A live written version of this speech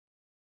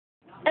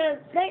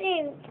My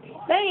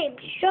name's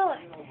Sean.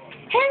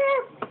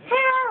 Help!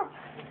 Help!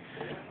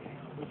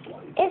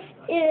 This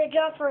is a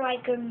job for my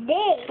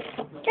grenade.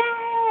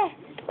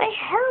 My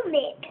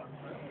helmet.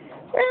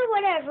 Well,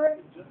 whatever.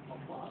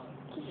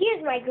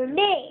 Here's my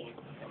grenade.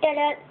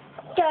 Da-da,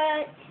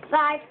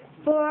 5,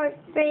 4,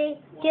 3,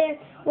 2,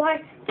 1.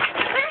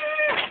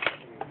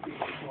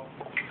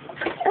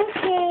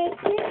 Okay,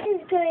 this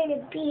is going to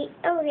be...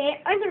 Okay,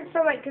 I'm going to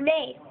throw my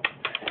grenade.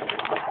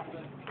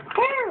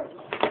 Help!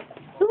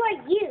 Who are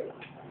you?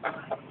 I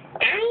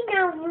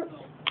know.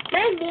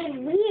 My name's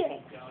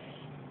weird.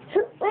 Who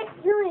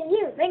are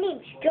you? My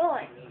name's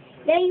John.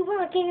 Now you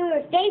want to get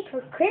your face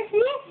for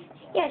Christmas?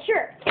 Yeah,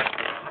 sure.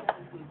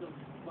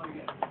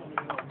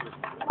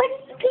 Why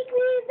did you pick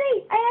me in the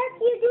face? I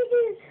asked you did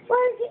you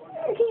want to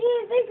get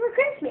your face for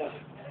Christmas.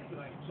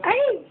 I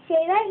didn't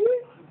say that.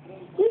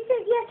 You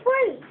said yes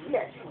twice.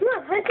 You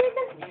want to get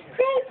the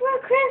face for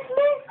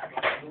Christmas?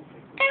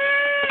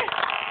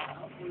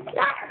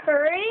 That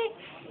hurt it.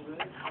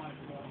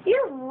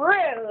 You're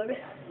rude.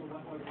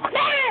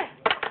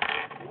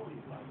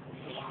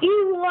 You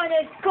want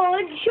a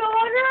gun,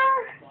 Shauna?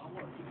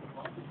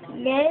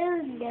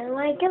 No, I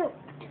don't.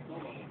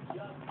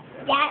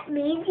 That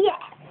means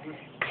yes.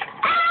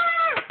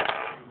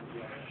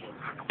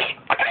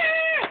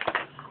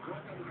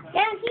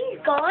 Now he's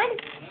gone.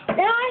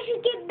 Now I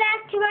should get back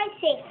to my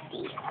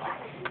safety.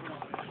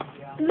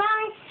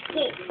 My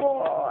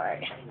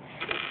skateboard.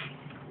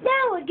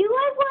 Now, do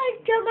I want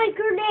to throw my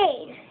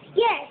grenade?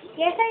 Yes,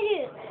 I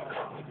do.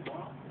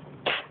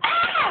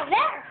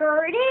 That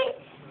hurt it.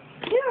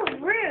 You're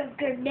rude,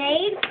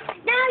 grenade.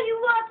 Now you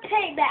want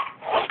payback.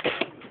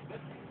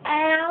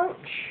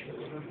 Ouch.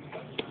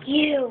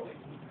 You.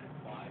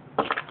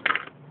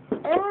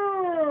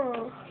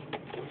 Oh.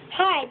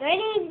 Hi, my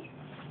name's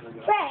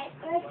Fred.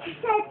 Like you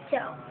said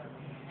so.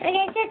 Like I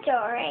said so,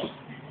 alright.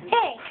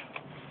 Hey.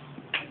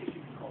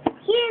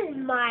 Here's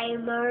my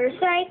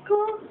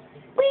motorcycle.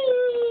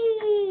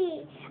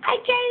 Whee! I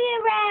drive it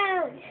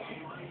around.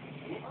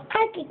 I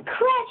can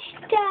crush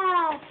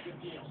stuff.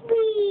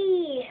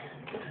 Whee!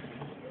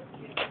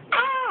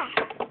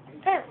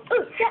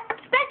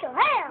 Special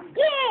help!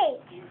 Yay!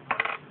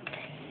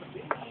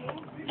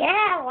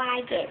 Now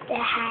I get to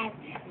have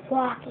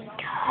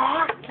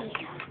walkie-talkie.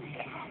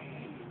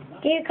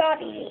 Do you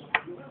copy me?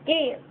 Do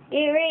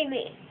you read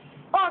me?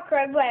 Oh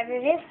crap, whatever.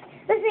 This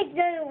thing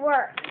doesn't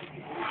work.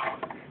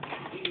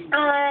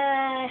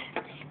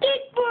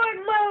 Skateboard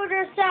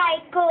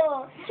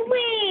motorcycle!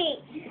 Sweet!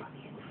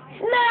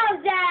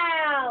 Smells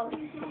out!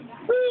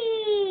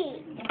 Whee!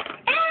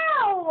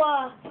 Ow!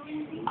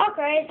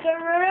 Okay, it's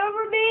gonna run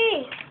over me.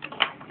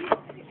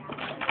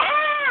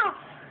 Ow!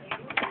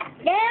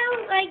 Now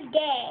I'm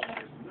dead.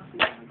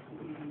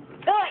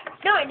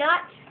 No, I'm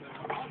not.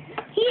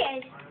 He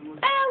is.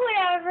 Oh,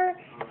 whatever.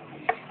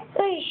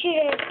 Pretty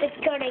sure it's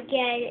gonna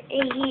get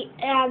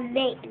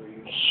mate.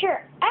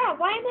 Sure.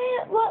 Why am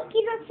I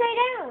walking upside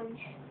down?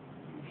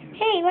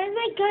 Hey, why is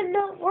my gun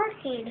not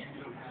working?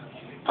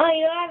 Oh,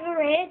 you haven't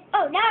read it?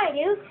 Oh, now I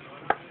do.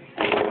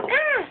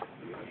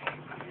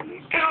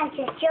 I was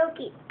just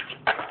joking.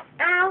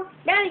 Ow,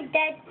 now he's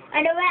dead. I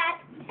know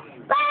that.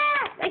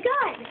 My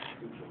gun.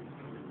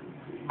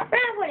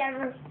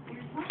 Whatever.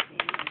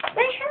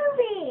 My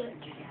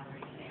helmet.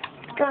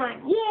 It's gone.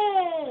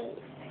 Yay.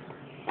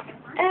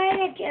 On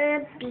a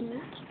jump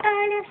beach,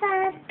 on a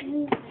fun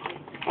beach,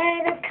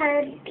 on a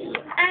cotton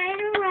beach, on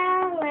a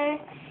roller.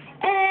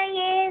 I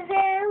am a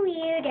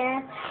weirdo.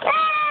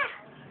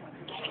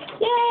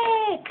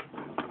 Yay!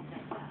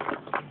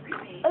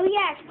 Oh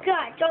yeah, I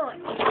forgot. Go on.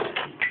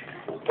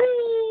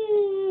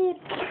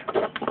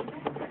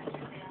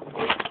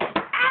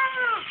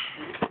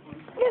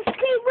 The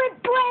screen went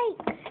blank.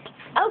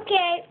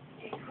 Okay.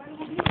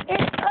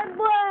 It's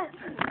unblocked.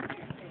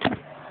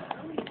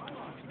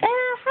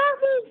 Help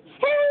me!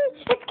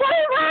 It's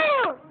going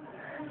around.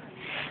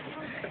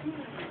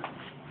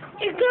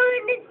 It's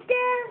going to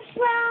death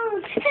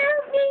zone.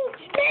 Help me!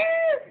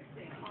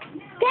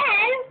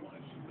 Dad?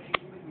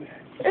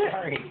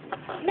 Sorry.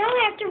 Now I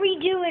have to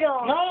redo it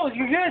all. No,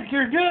 you're good.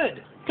 You're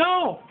good.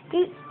 Go.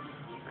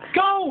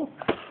 Go.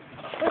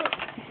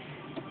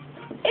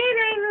 And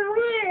I'm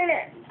weird.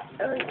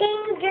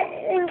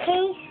 In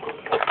case.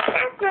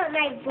 That's not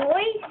my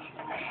voice.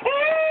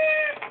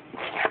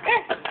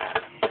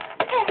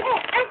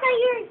 I thought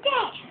you were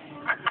dead.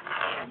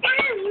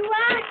 Now you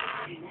are.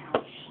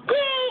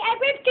 Yay! I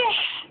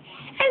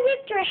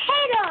ripped her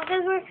head off,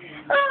 and her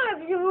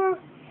arms,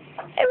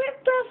 I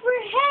ripped off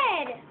her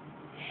head.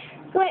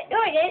 Wait, no,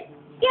 I did.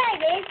 Yeah, I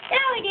did.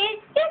 No, I did.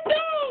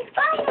 Yay!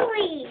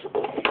 Finally!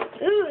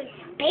 Ooh,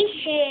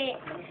 spaceship.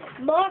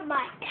 More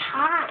my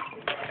time.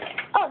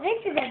 Oh, this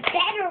is a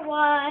better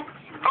one.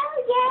 Oh,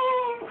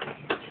 yeah.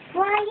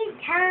 Flying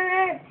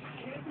time.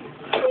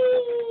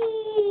 Whee!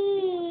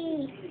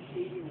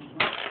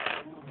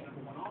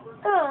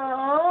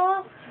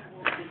 Aww.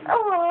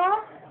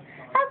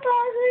 I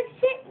thought it would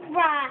sit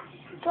right.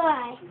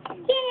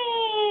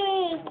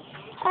 Yay!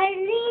 I'm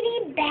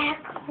leaning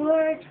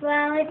backwards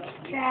while it's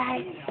dry.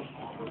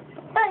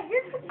 Oh, is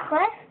this a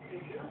cliff.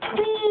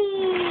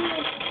 Whee!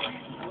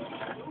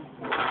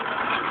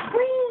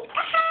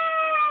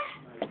 Ah!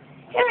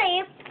 Here I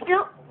am.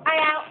 Nope, I'm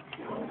out.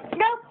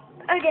 Nope,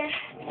 okay.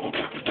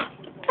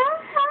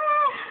 Ah!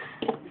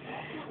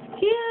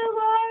 You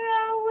are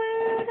a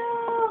weirdo.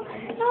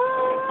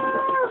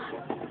 Oh!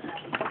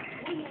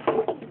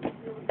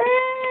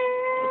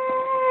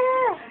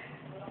 Ah!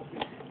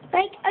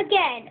 Like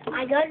again,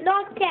 I got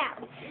knocked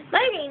out.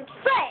 My name's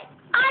Fred.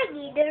 I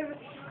need to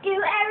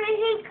do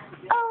everything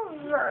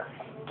over.